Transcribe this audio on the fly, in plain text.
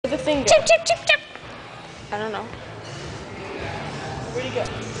thing go? Chip, chip, chip, chip. I don't know. Where'd he go?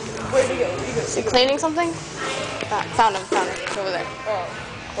 Where'd he go? Where'd he go? Is he cleaning something? Ah, found him. It's over there. Oh.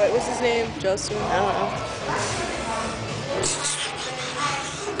 Wait, what's his name? Justin? I don't know.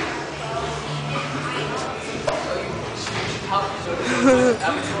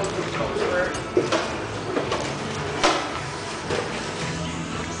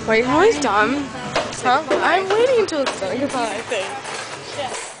 Wait, always done? Huh? I'm waiting until it's done. Goodbye, I think.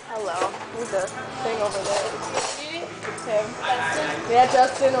 Hello. Who's the thing over there? Him. Yeah,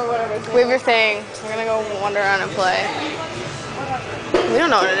 Justin or whatever his name Leave your thing. We're gonna go wander around and play. We don't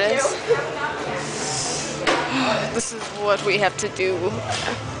know what it is. This is what we have to do.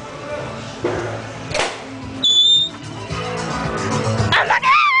 Oh my God!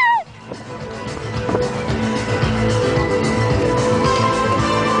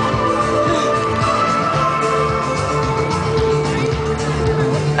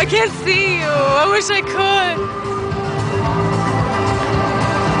 I can't see you. I wish I could.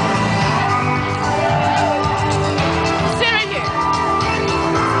 Sit right here.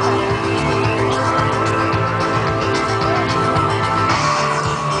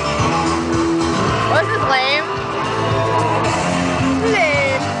 Was this lame?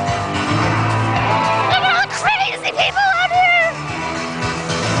 Lame. Look at all the crazy people out here.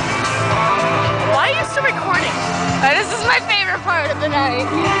 Why are you still recording? This is my favorite part of the night.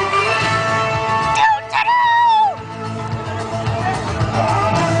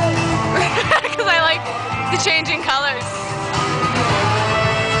 Because I like the changing colors.